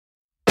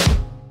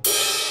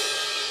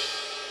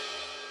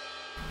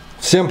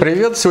Всем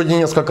привет! Сегодня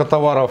несколько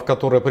товаров,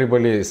 которые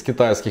прибыли с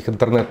китайских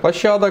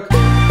интернет-площадок.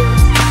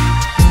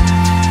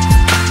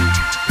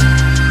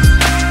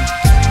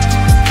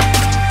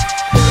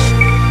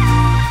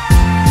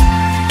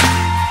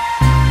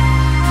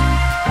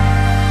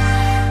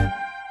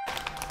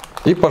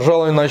 И,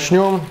 пожалуй,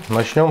 начнем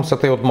с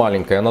этой вот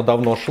маленькой. Она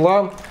давно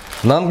шла.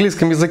 На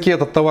английском языке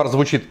этот товар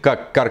звучит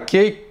как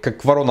каркей,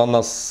 как ворона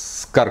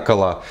нас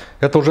каркала.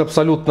 Это уже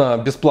абсолютно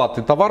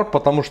бесплатный товар,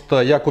 потому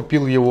что я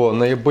купил его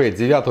на eBay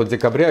 9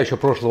 декабря еще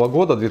прошлого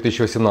года,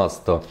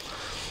 2018.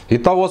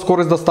 Итого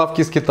скорость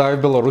доставки из Китая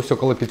в Беларусь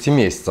около 5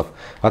 месяцев.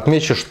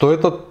 Отмечу, что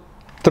этот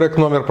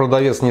трек-номер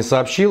продавец не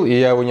сообщил, и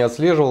я его не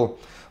отслеживал.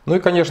 Ну и,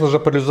 конечно же,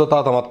 по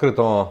результатам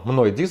открытого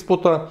мной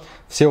диспута,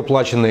 все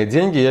уплаченные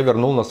деньги я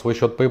вернул на свой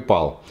счет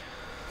PayPal.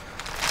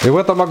 И в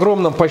этом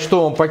огромном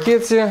почтовом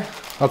пакете,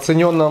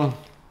 оцененном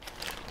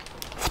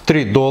в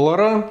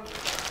 $3,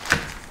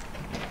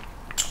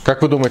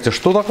 как вы думаете,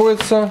 что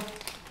находится?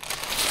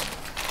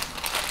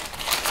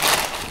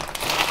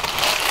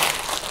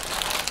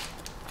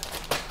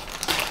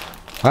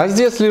 А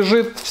здесь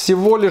лежит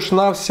всего лишь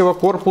навсего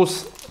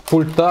корпус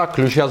пульта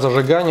ключа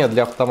зажигания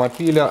для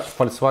автомобиля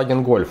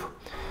Volkswagen Golf.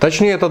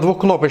 Точнее, это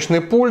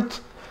двухкнопочный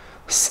пульт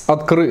с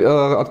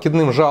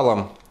откидным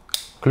жалом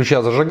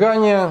ключа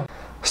зажигания.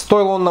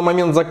 Стоил он на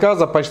момент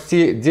заказа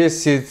почти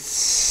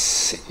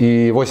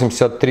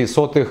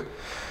 10,83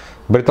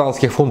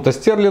 британских фунта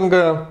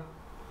стерлинга.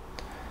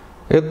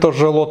 Это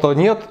же лота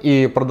нет,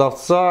 и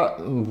продавца,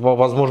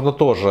 возможно,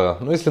 тоже.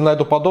 Но если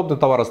найду подобный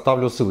товар,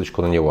 оставлю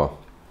ссылочку на него.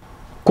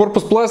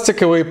 Корпус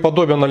пластиковый,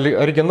 подобен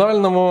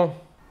оригинальному.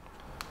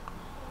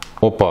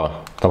 Опа,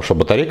 там что,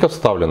 батарейка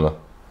вставлена?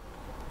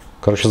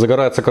 Короче,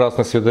 загорается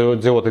красный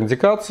светодиод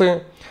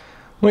индикации.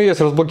 Ну,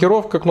 есть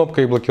разблокировка,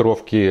 кнопка и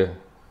блокировки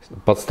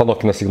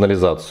подстановки на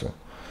сигнализацию.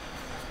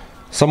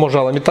 Само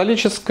жало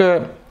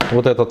металлическое.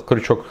 Вот этот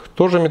крючок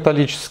тоже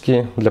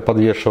металлический для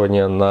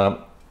подвешивания на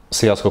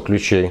связку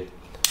ключей.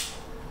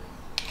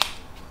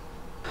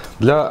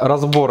 Для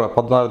разбора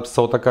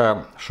понадобится вот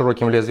такая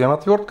широким лезвием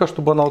отвертка,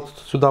 чтобы она вот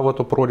сюда в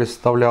эту прорезь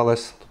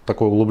вставлялась.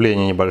 Такое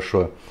углубление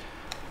небольшое.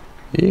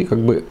 И как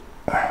бы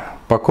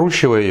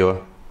покручивая ее,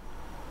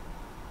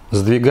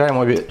 сдвигаем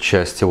обе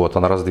части. Вот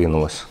она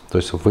раздвинулась. То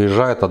есть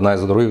выезжает одна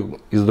из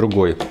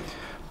другой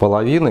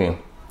половины.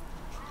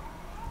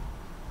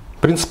 В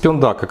принципе, он,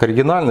 да, как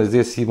оригинальный.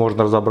 Здесь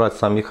можно разобрать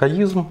сам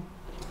механизм.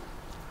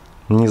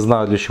 Не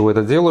знаю, для чего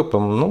это делаю.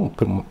 Ну,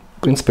 в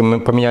принципе,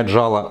 поменять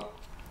жало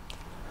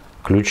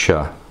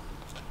ключа.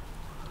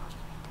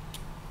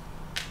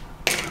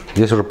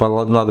 Здесь уже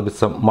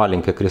понадобится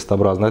маленькая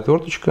крестообразная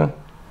отверточка.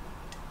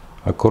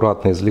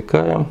 Аккуратно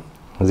извлекаем.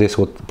 Здесь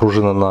вот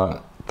пружина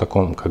на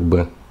таком как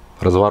бы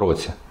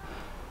развороте.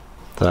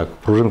 Так, в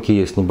пружинке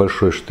есть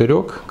небольшой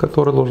штырек,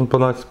 который должен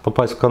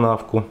попасть в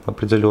канавку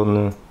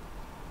определенную.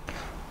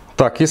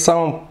 Так, и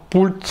сам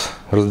пульт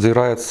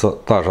раздирается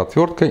та же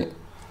отверткой.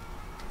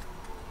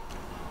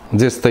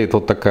 Здесь стоит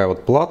вот такая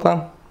вот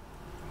плата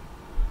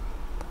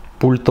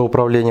пульта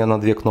управления на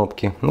две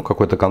кнопки, ну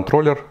какой-то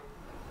контроллер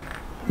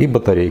и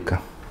батарейка.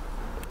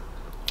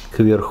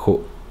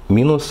 Кверху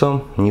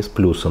минусом, низ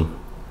плюсом.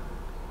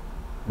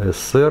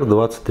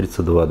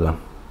 SR2032, да.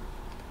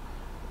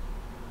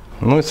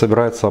 Ну и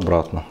собирается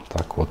обратно.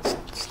 Так вот,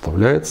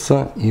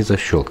 вставляется и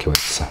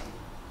защелкивается.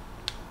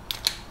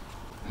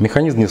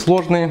 Механизм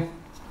несложный,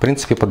 в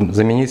принципе,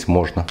 заменить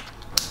можно.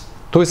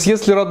 То есть,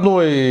 если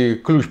родной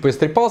ключ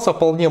поистрепался,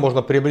 вполне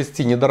можно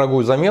приобрести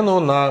недорогую замену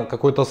на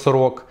какой-то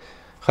срок.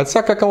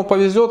 Хотя, как кому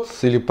повезет,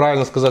 или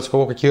правильно сказать, у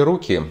кого какие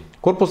руки.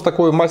 Корпус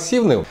такой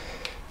массивный.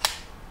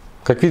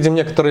 Как видим,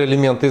 некоторые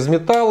элементы из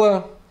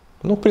металла.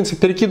 Ну, в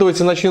принципе,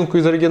 перекидывайте начинку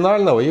из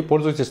оригинального и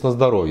пользуйтесь на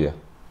здоровье.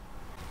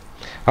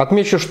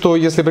 Отмечу, что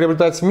если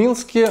приобретать в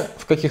Минске,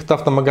 в каких-то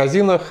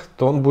автомагазинах,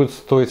 то он будет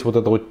стоить вот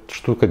эта вот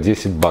штука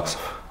 $10.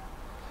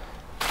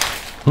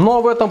 Ну,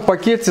 а в этом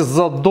пакете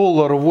за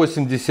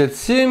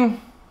 $1.87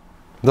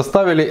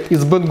 доставили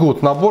из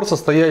Banggood набор,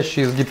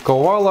 состоящий из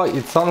гибкого вала и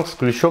цанг с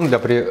ключом для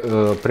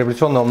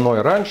приобретенного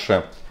мной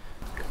раньше.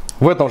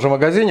 В этом же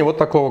магазине вот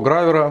такого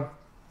гравера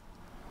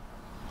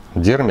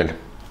Дермель.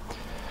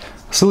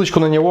 Ссылочку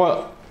на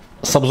него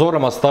с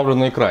обзором оставлю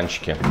на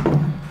экранчике.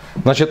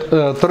 Значит,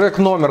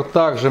 трек-номер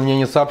также мне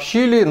не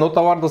сообщили, но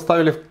товар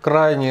доставили в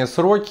крайние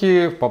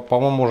сроки.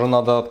 По-моему, уже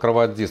надо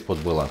открывать диспут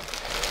было.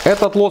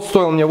 Этот лот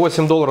стоил мне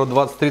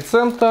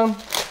 $8.23.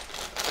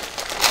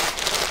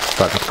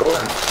 Так, откроем.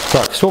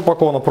 Так, все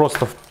упаковано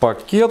просто в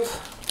пакет.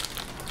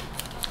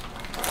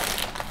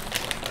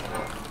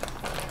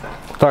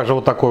 Также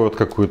вот такое вот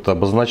какое-то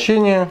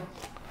обозначение.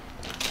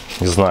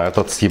 Не знаю,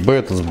 этот с eBay,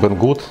 этот с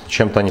Banggood.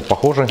 Чем-то они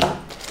похожи.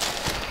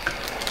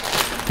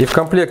 И в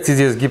комплекте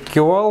здесь гибкий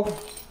вал,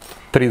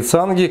 3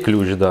 цанги,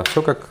 ключ, да.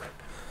 Все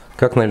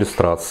как на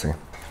иллюстрации.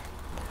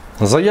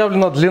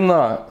 Заявлена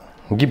длина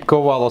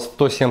гибкого вала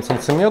 107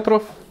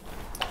 сантиметров.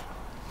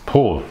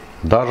 Фу,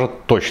 даже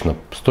точно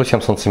 107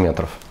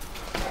 сантиметров.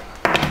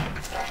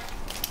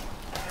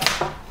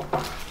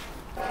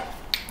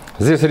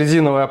 Здесь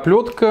резиновая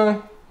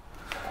оплетка.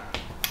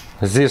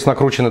 Здесь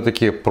накручены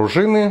такие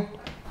пружины.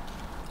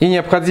 И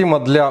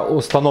необходимо для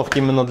установки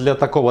именно для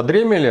такого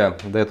дремеля,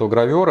 для этого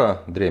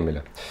гравера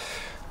дремеля,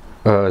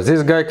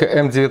 здесь гайка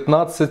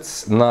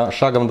М19 на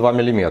шагом 2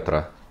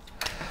 мм.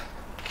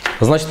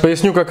 Значит,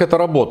 поясню, как это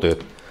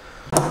работает.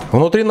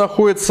 Внутри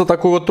находится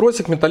такой вот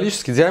тросик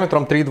металлический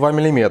диаметром 3,2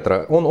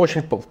 мм. Он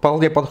очень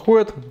вполне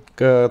подходит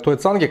к той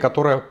цанге,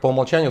 которая по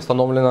умолчанию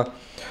установлена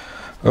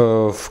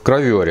в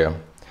гравере.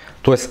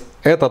 То есть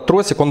этот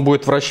тросик, он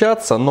будет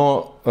вращаться,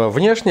 но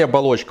внешняя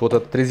оболочка, вот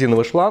этот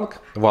резиновый шланг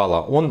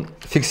вала, он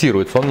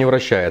фиксируется, он не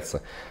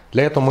вращается.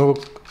 Для этого мы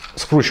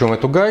скручиваем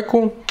эту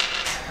гайку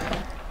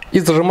и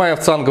зажимаем в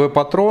цанговый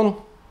патрон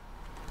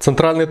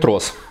центральный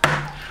трос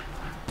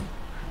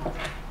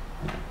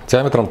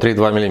диаметром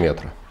 3,2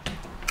 мм.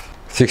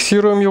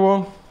 Фиксируем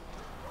его.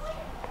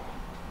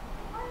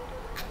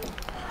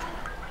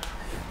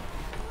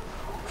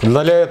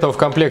 Для этого в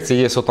комплекте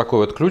есть вот такой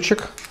вот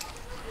ключик.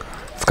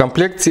 В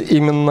комплекте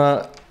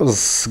именно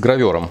с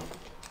гравером.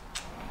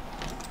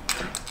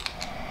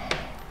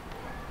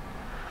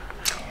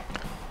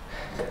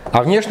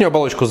 А внешнюю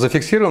оболочку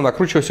зафиксируем,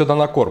 накручивая сюда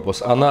на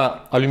корпус.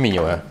 Она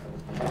алюминиевая.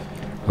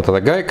 Вот эта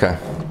гайка.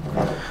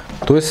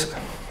 То есть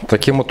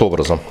таким вот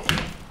образом.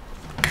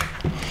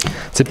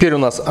 Теперь у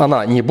нас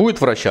она не будет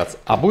вращаться,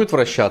 а будет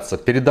вращаться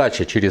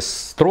передача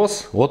через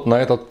трос вот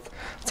на этот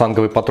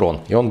цанговый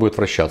патрон. И он будет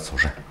вращаться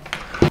уже.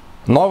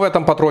 Но в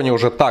этом патроне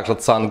уже также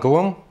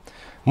цанговым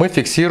мы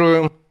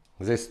фиксируем.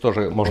 Здесь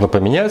тоже можно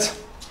поменять.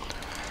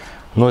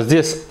 Но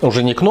здесь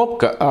уже не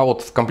кнопка, а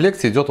вот в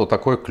комплекте идет вот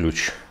такой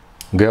ключ.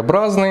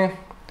 Г-образный.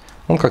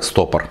 Он как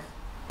стопор.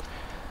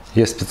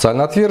 Есть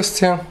специальное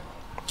отверстие.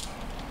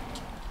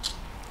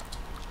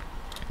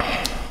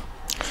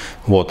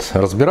 Вот,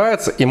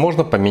 разбирается, и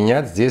можно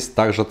поменять здесь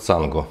также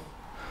цангу,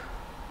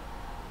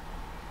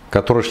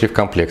 которые шли в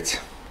комплекте.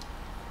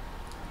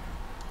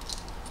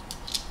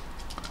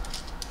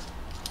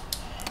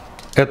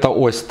 Эта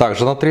ось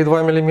также на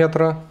 3,2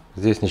 мм.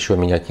 Здесь ничего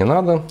менять не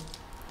надо.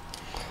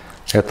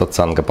 Эта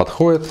цанга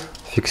подходит.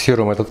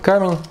 Фиксируем этот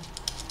камень.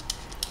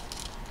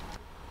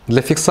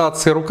 Для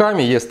фиксации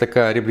руками есть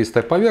такая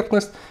ребристая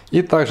поверхность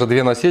и также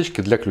две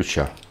насечки для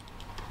ключа.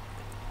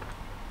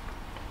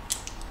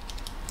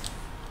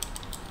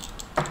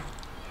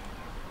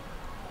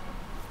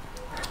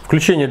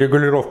 Включение и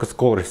регулировка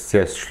скорости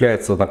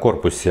осуществляется на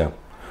корпусе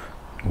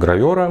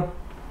гравера.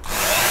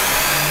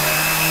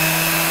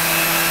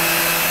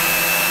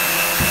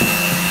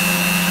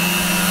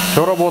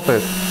 Все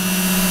работает.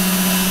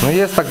 Но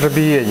есть также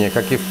биение,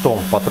 как и в том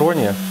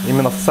патроне,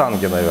 именно в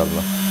цанге,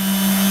 наверное.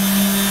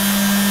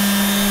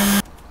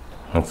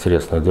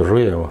 Интересно, держу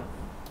я его.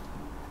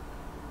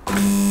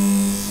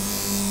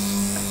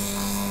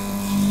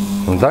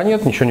 Да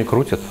нет, ничего не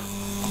крутит.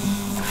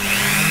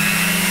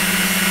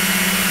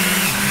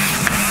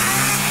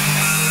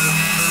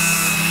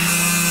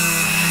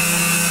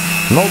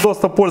 Но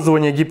удобство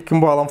пользования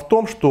гибким валом в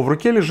том, что в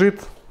руке лежит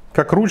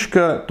как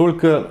ручка,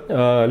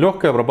 только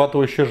легкое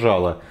обрабатывающее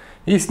жало.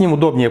 И с ним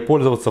удобнее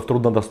пользоваться в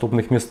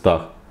труднодоступных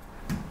местах.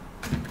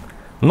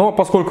 Но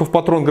поскольку в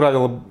патрон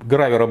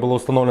гравера была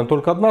установлена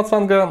только одна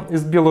цанга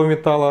из белого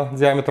металла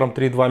диаметром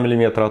 3,2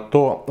 мм,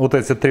 то вот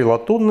эти три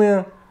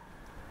латунные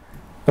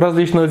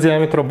различного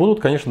диаметра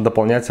будут, конечно,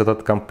 дополнять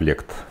этот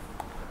комплект.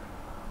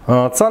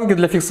 Цанги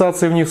для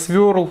фиксации в них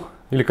сверл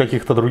или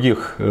каких-то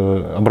других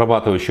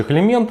обрабатывающих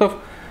элементов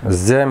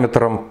с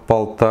диаметром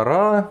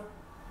 1,5,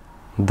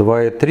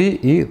 2,3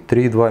 и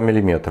 3,2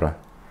 мм.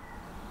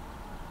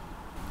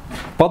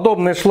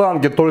 Подобные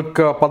шланги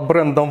только под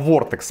брендом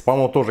Vortex,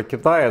 по-моему, тоже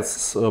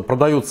китаец,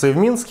 продаются и в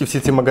Минске, в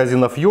сети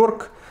магазинов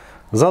York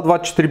за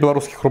 24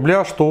 белорусских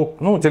рубля, что,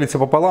 ну, делите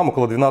пополам,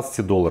 около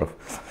 12 долларов.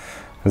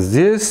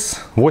 Здесь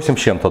 8 с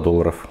чем-то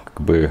долларов,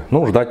 как бы,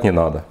 ну, ждать не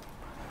надо.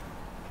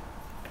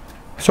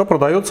 Все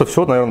продается,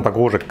 все, наверное,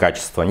 такого же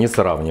качества, не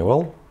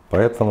сравнивал,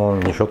 поэтому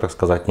ничего так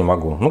сказать не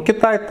могу. Ну,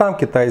 Китай там,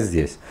 Китай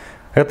здесь.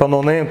 Это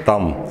no-name,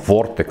 там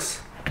Vortex.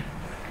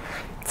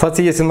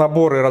 Кстати, есть и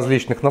наборы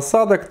различных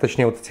насадок,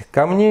 точнее вот этих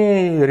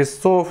камней,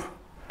 резцов,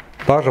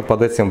 также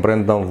под этим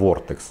брендом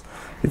Vortex.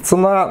 И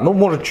цена, ну,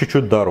 может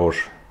чуть-чуть дороже.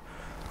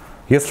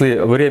 Если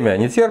время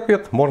не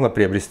терпит, можно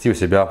приобрести у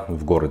себя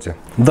в городе.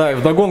 Да, и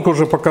вдогонку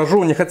уже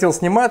покажу, не хотел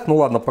снимать, ну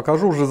ладно,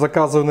 покажу, уже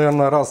заказываю,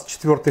 наверное, раз в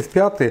 4-й, в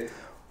 5-й.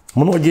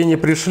 Многие не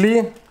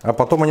пришли, а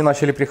потом они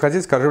начали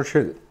приходить,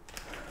 короче,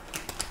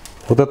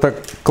 вот эта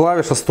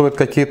клавиша стоит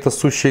какие-то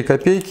сущие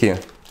копейки.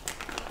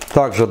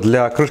 Также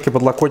для крышки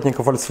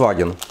подлокотника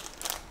Volkswagen.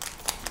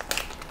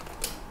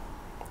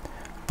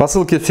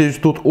 Посылки все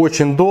ждут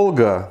очень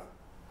долго.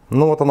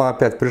 Ну вот она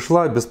опять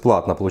пришла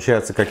бесплатно.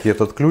 Получается, как и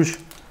этот ключ,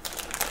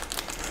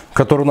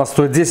 который у нас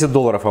стоит 10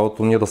 долларов, а вот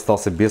он мне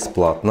достался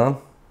бесплатно.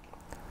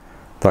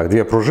 Так,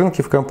 две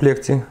пружинки в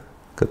комплекте,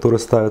 которые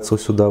ставятся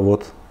вот сюда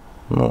вот.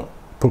 Ну,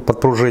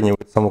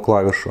 подпружинивают саму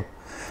клавишу.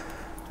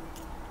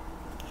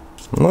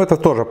 Но это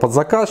тоже под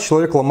заказ,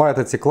 человек ломает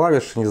эти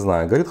клавиши, не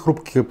знаю, говорит,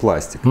 хрупкий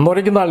пластик. Но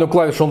оригинальную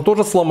клавишу он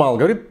тоже сломал,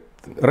 говорит,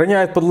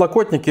 роняет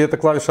подлокотник, и эта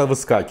клавиша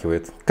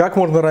выскакивает. Как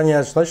можно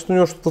ронять? Значит, у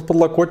него что-то с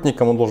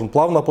подлокотником, он должен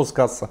плавно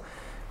опускаться.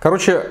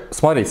 Короче,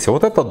 смотрите,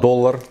 вот это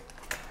доллар.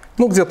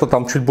 Ну, где-то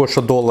там чуть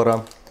больше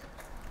доллара.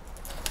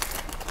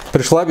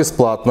 Пришла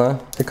бесплатно,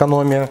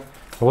 экономия.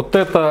 Вот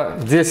это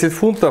 10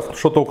 фунтов,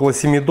 что-то около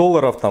 7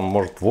 долларов, там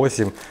может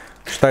 8.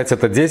 Считайте,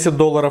 это 10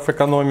 долларов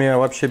экономия,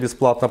 вообще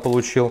бесплатно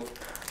получил.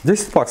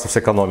 10 баксов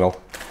сэкономил.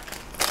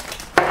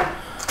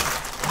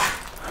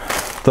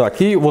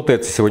 Так, и вот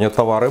эти сегодня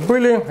товары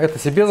были. Это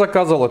себе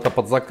заказывал, это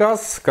под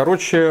заказ.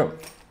 Короче,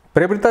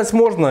 приобретать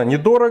можно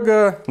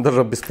недорого,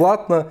 даже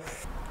бесплатно.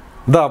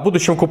 Да, в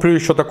будущем куплю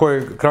еще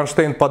такой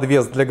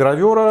кронштейн-подвес для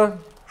гравера,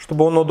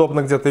 чтобы он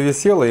удобно где-то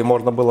висел и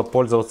можно было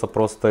пользоваться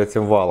просто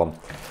этим валом.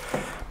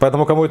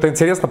 Поэтому, кому это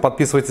интересно,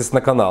 подписывайтесь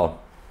на канал.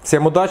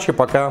 Всем удачи,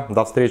 пока,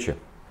 до встречи.